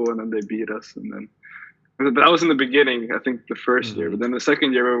their school and then they beat us. And then but that was in the beginning, I think, the first year. But then the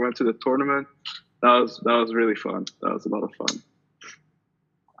second year we went to the tournament. That was really fun. That was a lot of fun.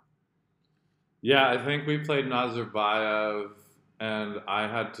 Yeah, I think we played Nazarbayev, and I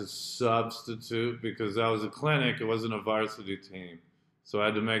had to substitute because that was a clinic. It wasn't a varsity team. So I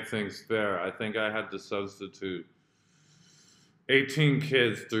had to make things fair. I think I had to substitute 18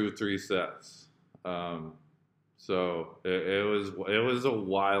 kids through 3 sets. So it was a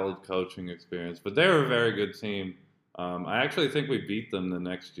wild coaching experience, but they were a very good team. I actually think we beat them the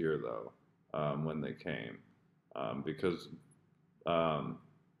next year though, when they came, because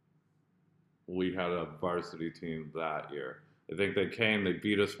we had a varsity team that year. I think they came, they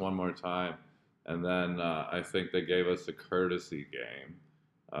beat us one more time, and then I think they gave us a courtesy game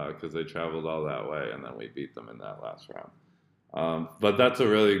because they traveled all that way, and then we beat them in that last round. But that's a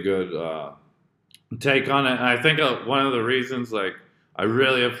really good take on it. And I think one of the reasons, like, I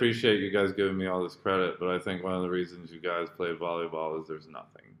really appreciate you guys giving me all this credit, but I think one of the reasons you guys play volleyball is there's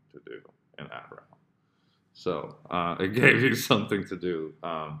nothing to do in that round. So it gave you something to do.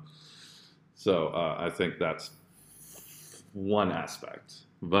 So I think that's one aspect.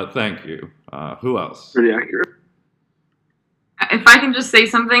 But thank you. Who else? Pretty accurate. If I can just say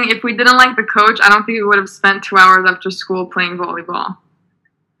something, if we didn't like the coach, I don't think we would have spent 2 hours after school playing volleyball.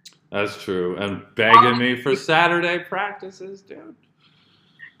 That's true. And begging me for Saturday practices, dude.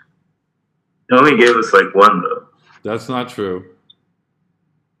 He only gave us like one, though. That's not true.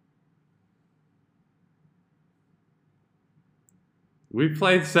 We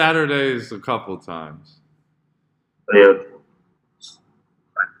played Saturdays a couple times. Yeah.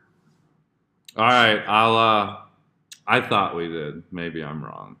 All right, I thought we did. Maybe I'm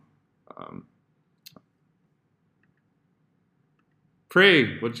wrong.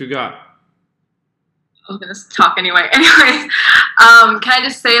 Pri, what you got? I was gonna talk anyway. Anyways, can I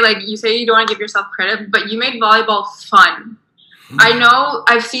just say, like, you say you don't want to give yourself credit, but you made volleyball fun. I know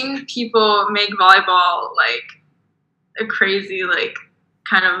I've seen people make volleyball like a crazy, like,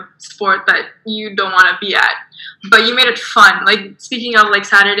 kind of sport that you don't want to be at, but you made it fun. Like, speaking of like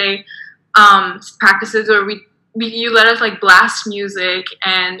Saturday practices, where you let us like blast music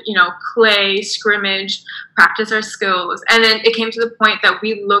and, you know, play, scrimmage, practice our skills. And then it came to the point that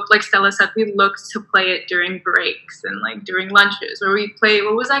we looked, like Stella said, we looked to play it during breaks and like during lunches, where we play,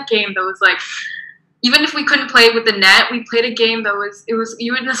 what was that game that was like, even if we couldn't play with the net, we played a game that was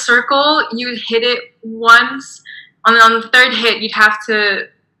you in a circle, you would hit it once, on the third hit you'd have to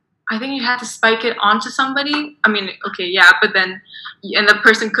spike it onto somebody. I mean, okay, yeah, but then, and the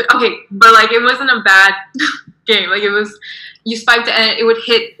person could, okay, but like it wasn't a bad game. Like, it was, you spiked it and it would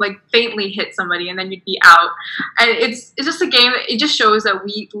hit, like faintly hit somebody, and then you'd be out. And it's just a game that it just shows that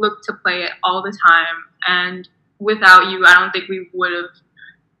we look to play it all the time. And without you, I don't think we would have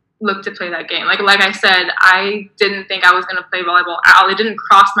looked to play that game. Like I said, I didn't think I was going to play volleyball at all. It didn't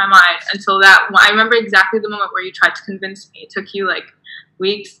cross my mind until that. I remember exactly the moment where you tried to convince me. It took you like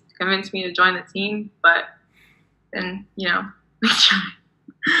weeks to convince me to join the team, but then, we tried.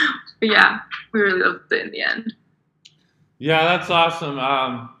 But yeah, we really loved it in the end. Yeah, that's awesome.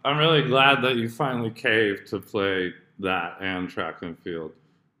 I'm really glad that you finally caved to play that and track and field.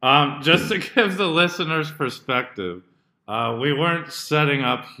 Just to give the listeners perspective, we weren't setting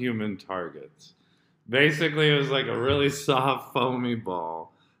up human targets. Basically, it was like a really soft, foamy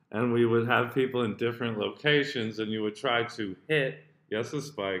ball, and we would have people in different locations, and you would try to hit, yes, a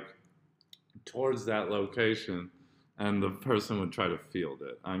spike, towards that location, and the person would try to field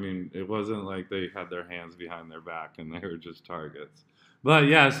it. I mean, it wasn't like they had their hands behind their back and they were just targets. But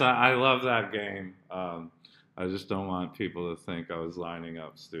yes, I love that game. I just don't want people to think I was lining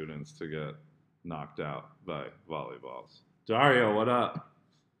up students to get knocked out by volleyballs. Dario, what up?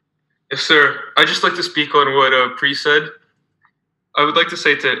 Yes, sir. I'd just like to speak on what Pri said. I would like to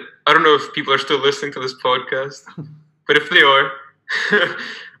say I don't know if people are still listening to this podcast, but if they are,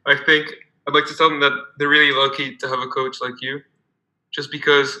 I think I'd like to tell them that they're really lucky to have a coach like you, just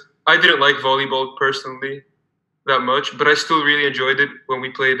because I didn't like volleyball personally that much, but I still really enjoyed it when we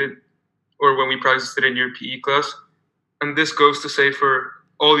played it or when we practiced it in your PE class. And this goes to say for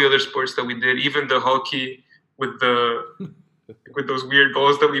all the other sports that we did, even the hockey with those weird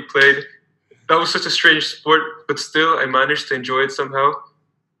balls that we played. That was such a strange sport, but still I managed to enjoy it somehow.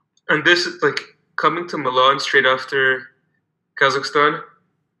 And this, like, coming to Milan straight after Kazakhstan,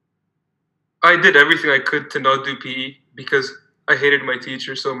 I did everything I could to not do PE because I hated my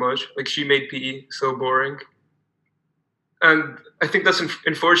teacher so much. Like, she made PE so boring. And I think that's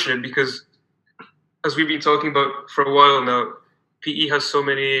unfortunate because, as we've been talking about for a while now, PE has so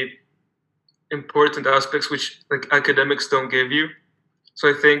many important aspects which, like, academics don't give you. So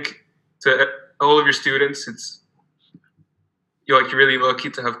I think to all of your students, you're really lucky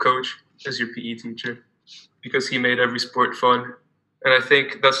to have Coach as your PE teacher because he made every sport fun. And I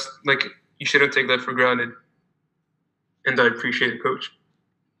think that's, like, you shouldn't take that for granted. And I appreciate it, Coach.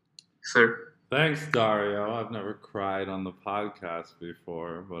 Sir. Thanks, Dario. I've never cried on the podcast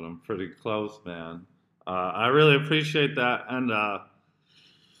before, but I'm pretty close, man. I really appreciate that. And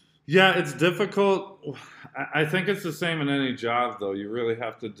yeah, it's difficult. I think it's the same in any job, though. You really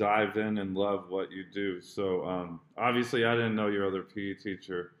have to dive in and love what you do. So obviously, I didn't know your other PE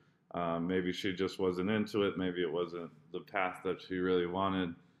teacher. Maybe she just wasn't into it. Maybe it wasn't the path that she really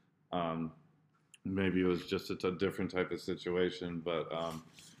wanted. Maybe it was just a different type of situation. But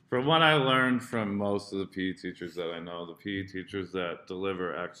from what I learned from most of the PE teachers that I know, the PE teachers that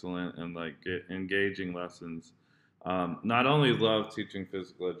deliver excellent and engaging lessons, not only love teaching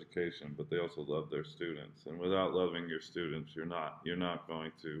physical education, but they also love their students. And without loving your students, you're not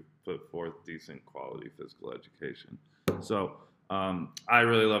going to put forth decent quality physical education. So I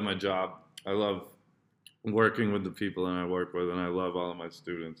really love my job. I love working with the people that I work with, and I love all of my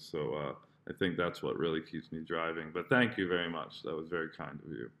students. So I think that's what really keeps me driving. But thank you very much. That was very kind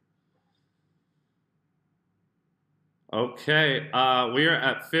of you. Okay, we are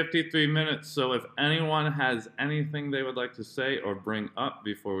at 53 minutes, so if anyone has anything they would like to say or bring up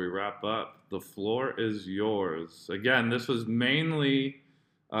before we wrap up, the floor is yours. Again, this was mainly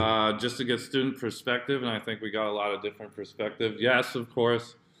just to get student perspective, and I think we got a lot of different perspective. Yes, of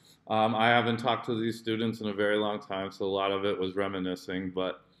course, I haven't talked to these students in a very long time, so a lot of it was reminiscing,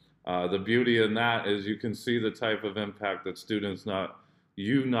 but the beauty in that is you can see the type of impact that students not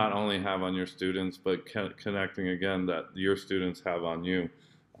only have on your students, but connecting again that your students have on you.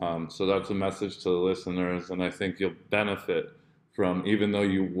 So that's a message to the listeners, and I think you'll benefit from, even though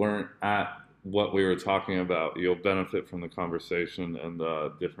you weren't at what we were talking about, you'll benefit from the conversation and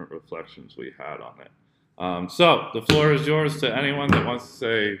the different reflections we had on it. So the floor is yours to anyone that wants to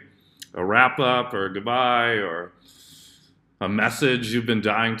say a wrap up or a goodbye or a message you've been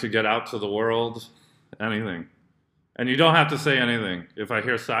dying to get out to the world, anything. And you don't have to say anything. If I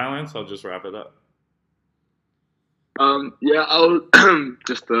hear silence, I'll just wrap it up. Yeah, I'll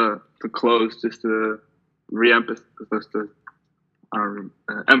just to close, just to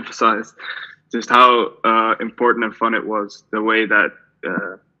emphasize just how important and fun it was, the way that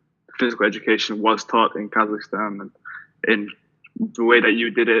physical education was taught in Kazakhstan, and in the way that you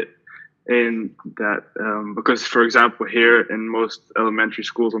did it. In that, because for example, here in most elementary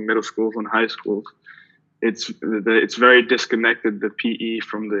schools and middle schools and high schools, it's very disconnected, the PE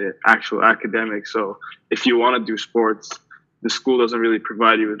from the actual academics. So if you want to do sports, the school doesn't really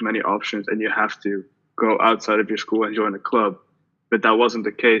provide you with many options, and you have to go outside of your school and join a club. but that wasn't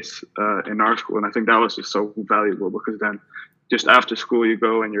the case in our school. And I think that was just so valuable, because then just after school you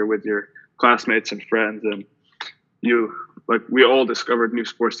go and you're with your classmates and friends, and we all discovered new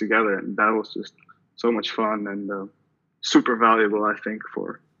sports together, and that was just so much fun and super valuable, I think,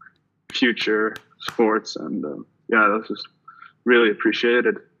 for future sports. And yeah, that was just really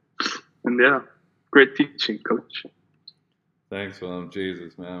appreciated. And yeah, great teaching, coach. Thanks, Willem.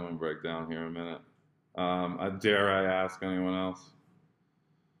 Jesus, man, I'm gonna break down here in a minute. Dare I ask anyone else?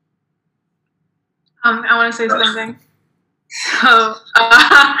 I want to say something. So,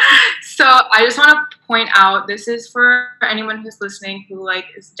 so I just want to point out, this is for anyone who's listening who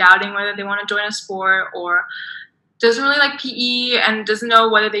is doubting whether they want to join a sport or doesn't really like PE and doesn't know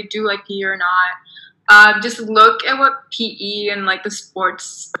whether they do like PE or not. Just look at what PE and the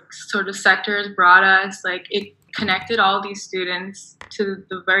sports sort of sector has brought us. It connected all these students to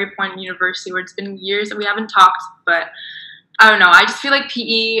the very point in university where it's been years that we haven't talked, but I don't know. I just feel like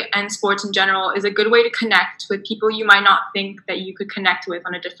PE and sports in general is a good way to connect with people you might not think that you could connect with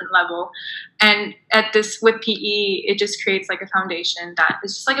on a different level. And with PE, it just creates a foundation that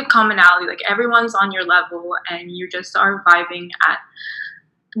is just a commonality. Everyone's on your level and you just are vibing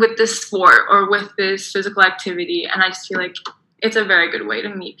with this sport or with this physical activity. And I just feel like it's a very good way to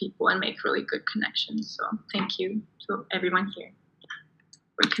meet people and make really good connections. So thank you to everyone here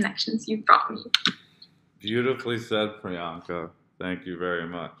for the connections you've brought me. Beautifully said, Priyanka. Thank you very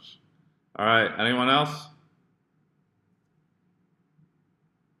much. All right, anyone else?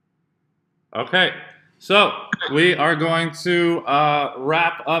 Okay, so we are going to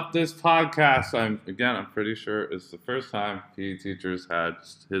wrap up this podcast. I'm pretty sure it's the first time PE teachers had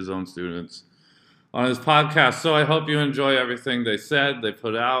his own students on his podcast. So I hope you enjoy everything they said, they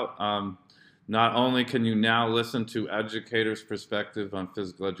put out. Not only can you now listen to educators' perspective on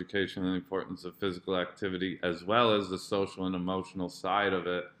physical education and the importance of physical activity, as well as the social and emotional side of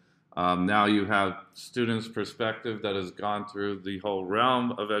it, now you have students' perspective that has gone through the whole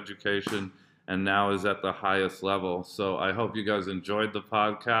realm of education and now is at the highest level. So I hope you guys enjoyed the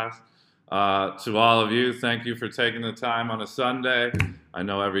podcast. To all of you, thank you for taking the time on a Sunday. I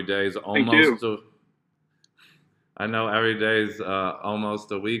know every day is almost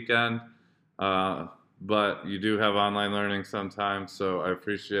almost a weekend. But you do have online learning sometimes, so I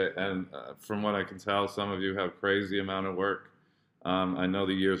appreciate, and from what I can tell, some of you have crazy amount of work. I know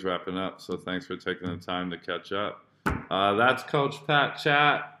the year's wrapping up, so thanks for taking the time to catch up. That's Coach Pat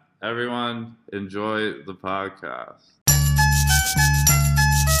Chat. Everyone, enjoy the podcast.